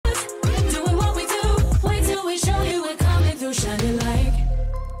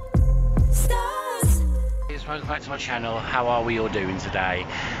welcome back to my channel. How are we all doing today?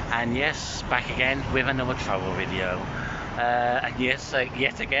 And yes, back again with another travel video. And yes,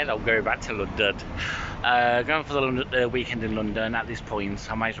 yet again I'm going back to London. Going for the weekend in London. At this point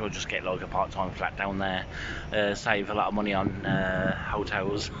I might as well just get like a part-time flat down there, save a lot of money on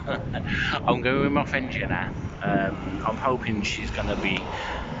hotels. I'm going with my friend Jenna. I'm hoping she's going to be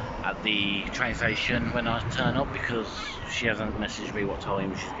at the train station when I turn up, because she hasn't messaged me what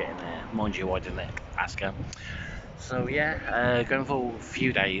time she's getting there. Mind you, I didn't ask her. So yeah, going for a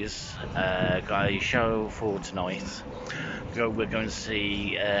few days. Got a show for tonight. We're going to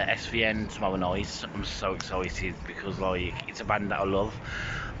see SVN tomorrow night. I'm so excited because like it's a band that I love,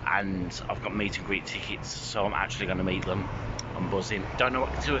 and I've got meet and greet tickets, so I'm actually going to meet them. I'm buzzing. Don't know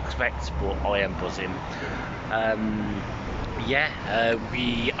what to expect, but I am buzzing.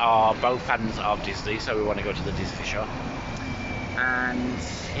 We are both fans of Disney, so we want to go to the Disney shop. And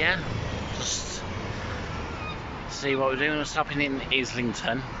yeah, just see what we're doing. We're stopping in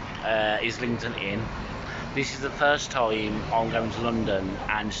Islington Inn. This is the first time I'm going to London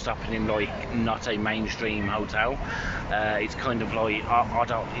and stopping in like not a mainstream hotel. It's kind of like I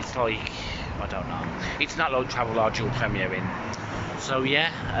don't know. It's not like Travelodge or Premier Inn. So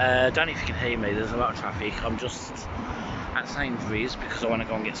yeah, don't know if you can hear me. There's a lot of traffic. I'm just at Sainsbury's because I want to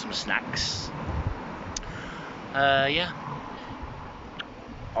go and get some snacks. Yeah.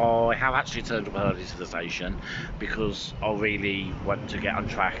 I have actually turned up early to the station because I really want to get on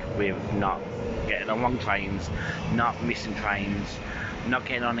track with not getting on wrong trains, not missing trains, not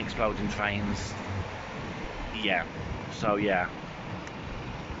getting on exploding trains. Yeah, so yeah,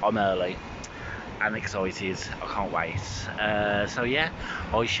 I'm early and excited. I can't wait. So yeah,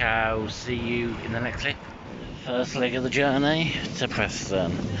 I shall see you in the next clip. First leg of the journey to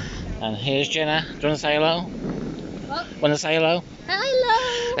Preston. And here's Jenna. Do you want to say hello? What? Want to say hello? Hello!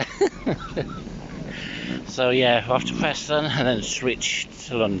 So yeah, we're off to Preston and then switch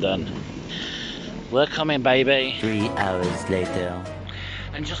to London. We're coming, baby. 3 hours later.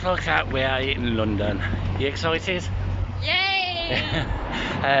 And just like that, we are in London. You excited? Yay!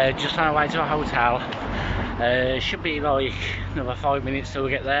 Just on our way to a hotel. Should be like another 5 minutes till we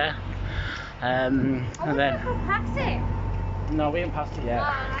get there. And then Past it. no, we haven't passed it yet. Oh,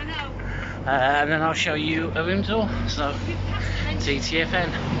 I know. And then I'll show you a room tour. So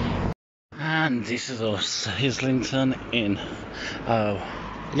TTFN. And this is us, Islington Inn. Oh,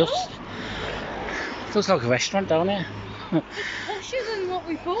 it looks like a restaurant, don't it? It's posher than what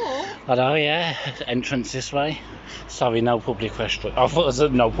we thought. I know, yeah. Entrance this way. Sorry, no public restaurant. I thought it was a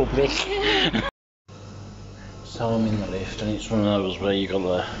no public. So I'm in the lift, and it's one of those where you got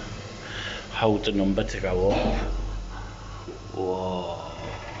to hold the number to go up. Whoa.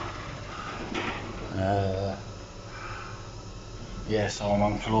 Yeah, so I'm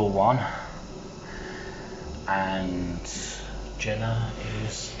on floor 1, and Jenna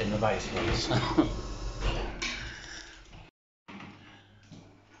is in the basement. I'm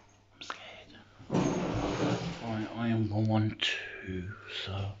scared. Right, I am 112,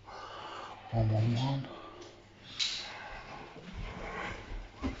 so 111.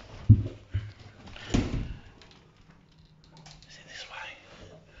 Is it this way?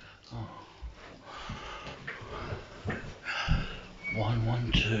 Oh.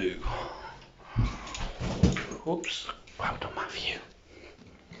 112. Whoops. Well done, Matthew.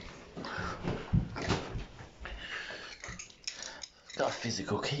 Got a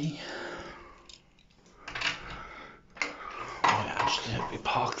physical key. Right, actually, we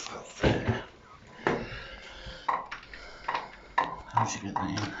park that there. How should you get that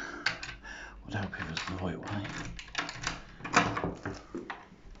in? Would help if it was the right way.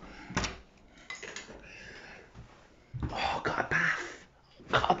 Oh, got a bath.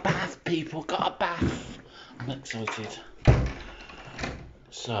 Got a bath, people. Got a bath. I'm excited.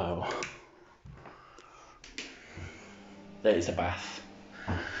 So, there's a bath.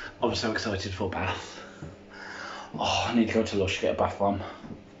 I'm so excited for a bath. Oh, I need to go to Lush, get a bath bomb.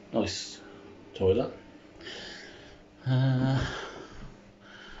 Nice toilet.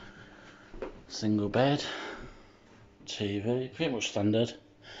 Single bed. TV, pretty much standard.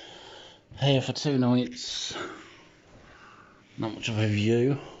 Here for 2 nights. Not much of a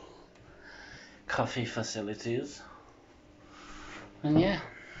view. Coffee facilities. And yeah.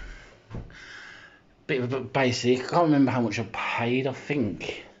 Bit of a basic. I can't remember how much I paid. I think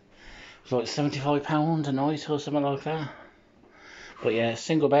it was like £75 a night or something like that. But yeah,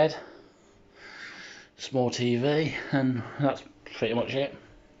 single bed, small TV, and that's pretty much it.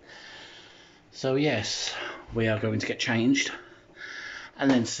 So yes, we are going to get changed and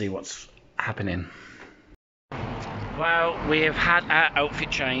then see what's happening. Well, we have had our outfit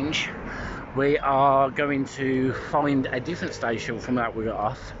change. We are going to find a different station from that we got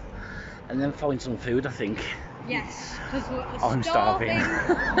off, and then find some food, I think. Yes, because we're I'm starving.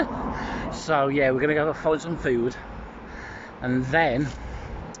 So yeah, we're going to go find some food, and then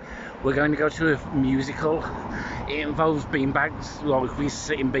we're going to go to a musical. It involves beanbags, like we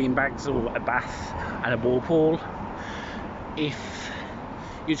sit in beanbags or a bath and a ball pool. If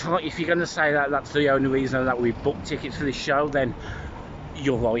you're going to say that that's the only reason that we booked tickets for this show, then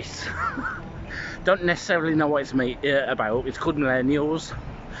you're right. Don't necessarily know what it's about. It's called Millennials,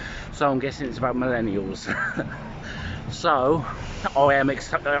 so I'm guessing it's about millennials. So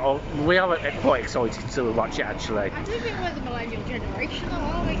we are quite excited to watch it, actually. I do think we're the millennial generation, though,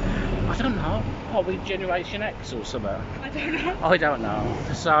 are we? I don't know. Are we Generation X or something? I don't know. I don't know.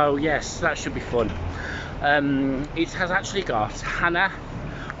 So yes, that should be fun. It has actually got Hannah.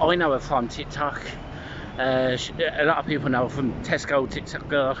 I know her from TikTok. A lot of people know her from Tesco TikTok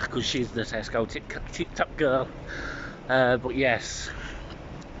girl, because she's the Tesco TikTok girl. But yes,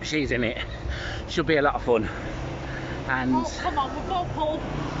 she's in it. Should be a lot of fun. And Oh, come on, we've got a pool.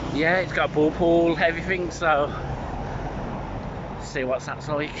 yeah, it's got a ball pool, everything. So see what that's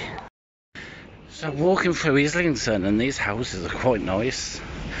like. So walking through Islington, and these houses are quite nice.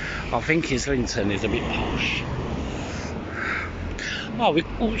 I think Islington is a bit posh.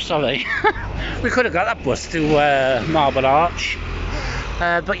 Oh, sorry. We could have got that bus to Marble Arch.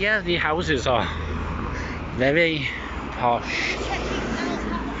 But yeah, the houses are very posh.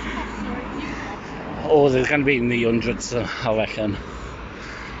 Oh, there's going to be in the hundreds, I reckon.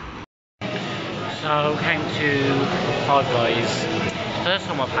 So, came to Five Guys. First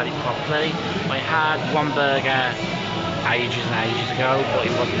time I've had it properly. I had one burger ages and ages ago, but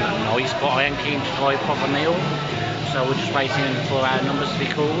it wasn't that nice. But I am keen to try a proper meal. So we're just waiting for our numbers to be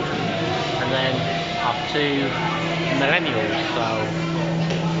called, and then up to Millennials.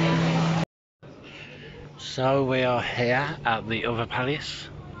 So we are here at the Other Palace.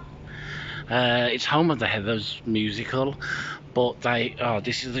 It's home of the Heathers musical, but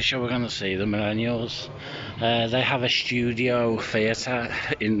this is the show we're going to see, the Millennials. They have a studio theatre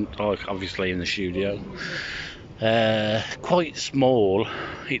obviously in the studio. Quite small.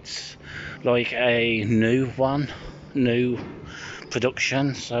 It's like a new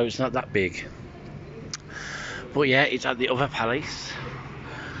production, so it's not that big. But yeah, it's at the Other Palace,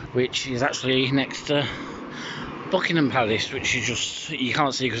 which is actually next to Buckingham Palace, which is just, you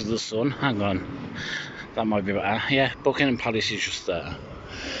can't see because of the sun. Hang on, that might be better. Yeah, Buckingham Palace is just there.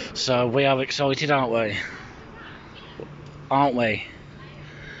 So we are excited, aren't we?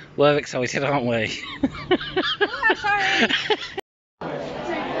 We're excited, aren't we? Oh, sorry.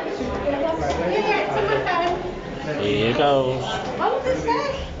 Here goes. Oh, this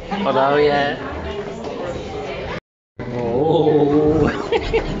way. Hello, yeah. Oh.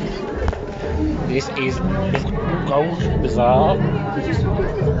 This is bizarre.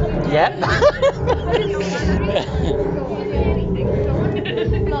 Yep.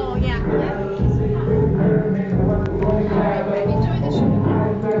 Oh, yeah.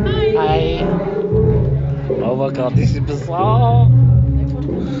 Hi. Oh my god, this is bizarre.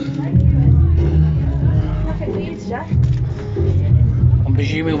 I'm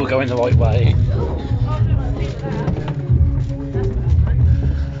presuming we're going the right way.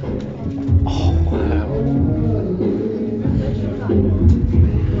 Oh wow.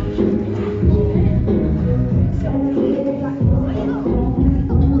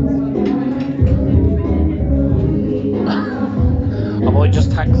 I might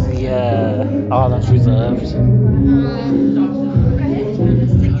just tax the oh, that's reserved.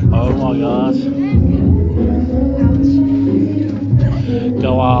 Oh my god.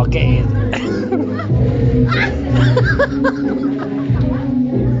 Go on, get in.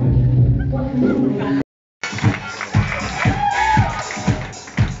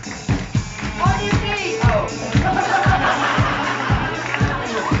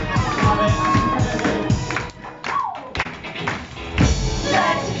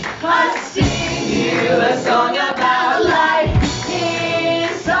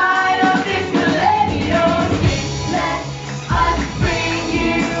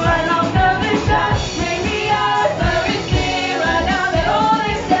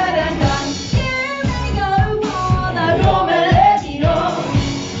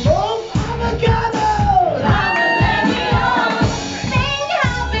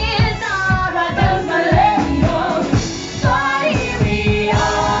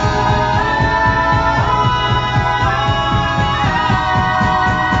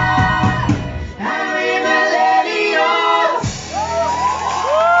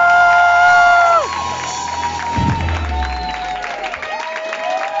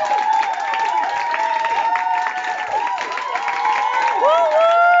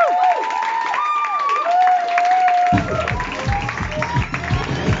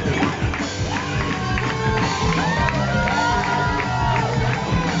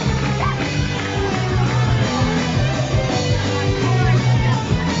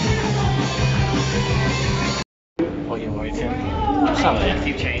 Yes,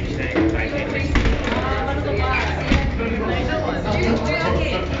 you changed it. Thank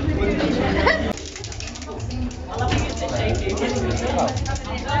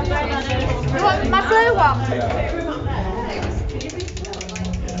You want my blue one?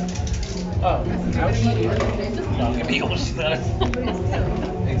 Oh, no, give me yours first.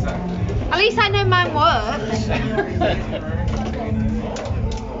 At least I know mine works.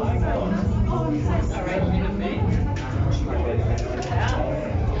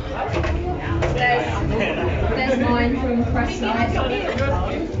 There's mine from Press Night.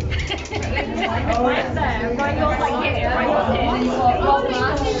 Right there, right yours like here, right yours here.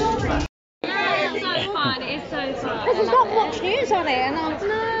 It's so fun. It's so fun. Because there's not much news on it, and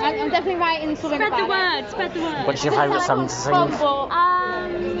I'm definitely writing something Spread the about word. Spread the word. What's your favourite song to sing?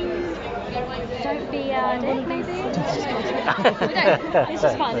 Don't be maybe. We don't. It's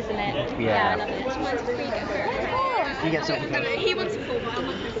just fun, isn't it? Yeah. I love it. It's fun to free go. You get something. He wants a full, but I'm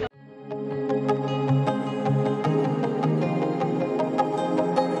not going to.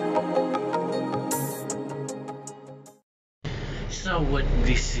 So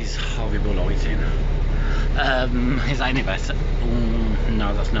this is horrible lighting. Is that any better?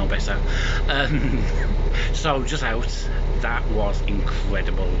 No, that's no better. So just out, that was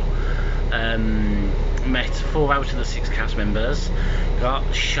incredible. Met 4 out of the 6 cast members,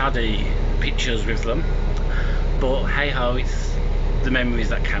 got shoddy pictures with them, but hey ho, it's the memories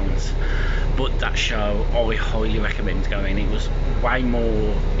that count. But that show, I highly recommend going. It was way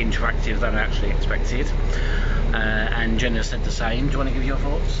more interactive than I actually expected. And Jenna said the same. Do you want to give your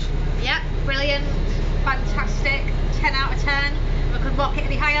thoughts? Yeah, brilliant, fantastic, 10 out of 10. If I could rock it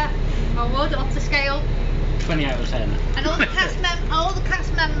any higher, I would, up to scale. 20 out of 10. And all the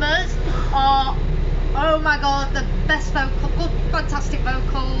cast members are, oh my god, the best good, fantastic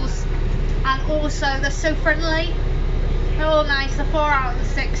vocals, and also they're so friendly. They're all nice. The 4 out of the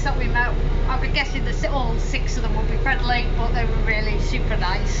 6 that we met, I'm guessing all 6 of them would be friendly, but they were really super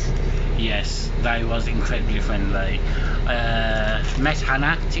nice. Yes, they was incredibly friendly. Met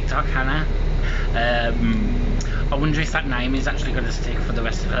Hannah, TikTok Hannah. I wonder if that name is actually going to stick for the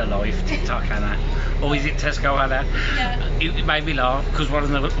rest of her life, TikTok Hannah, or is it Tesco Hannah? Yeah. It made me laugh because one of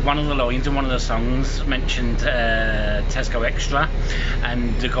the lines in one of the songs mentioned Tesco Extra,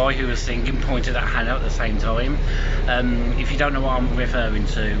 and the guy who was singing pointed at Hannah at the same time. If you don't know what I'm referring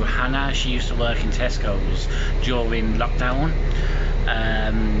to, Hannah, she used to work in Tesco's during lockdown.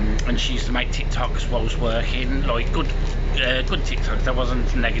 And she used to make TikToks whilst working, like good TikToks. That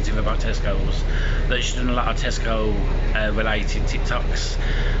wasn't negative about Tesco's, but she's done a lot of Tesco related TikToks,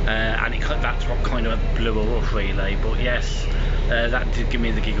 and that's what kind of blew her up really. But yes, that did give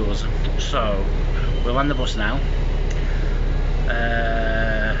me the giggles. So we're on the bus now.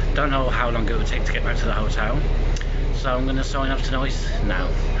 Don't know how long it will take to get back to the hotel, so I'm going to sign off tonight now,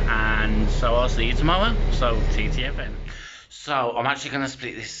 and so I'll see you tomorrow. So TTFN. So I'm actually going to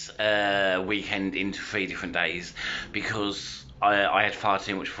split this weekend into 3 different days because I had far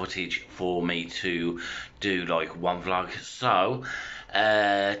too much footage for me to do like one vlog. So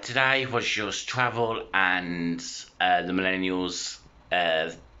today was just travel and the Millennials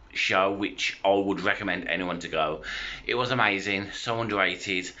show, which I would recommend anyone to go. It was amazing, so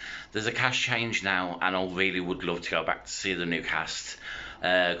underrated. There's a cast change now, and I really would love to go back to see the new cast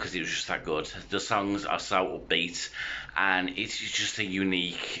because it was just that good. The songs are so upbeat, and it's just a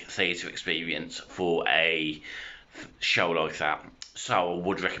unique theatre experience for a show like that. So I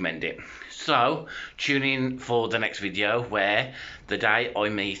would recommend it. So tune in for the next video where the day I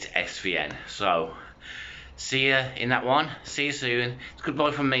meet SVN. So see you in that one. See you soon. It's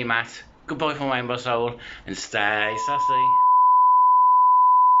goodbye from me, Matt. Goodbye from Rainbow Soul, and stay sassy.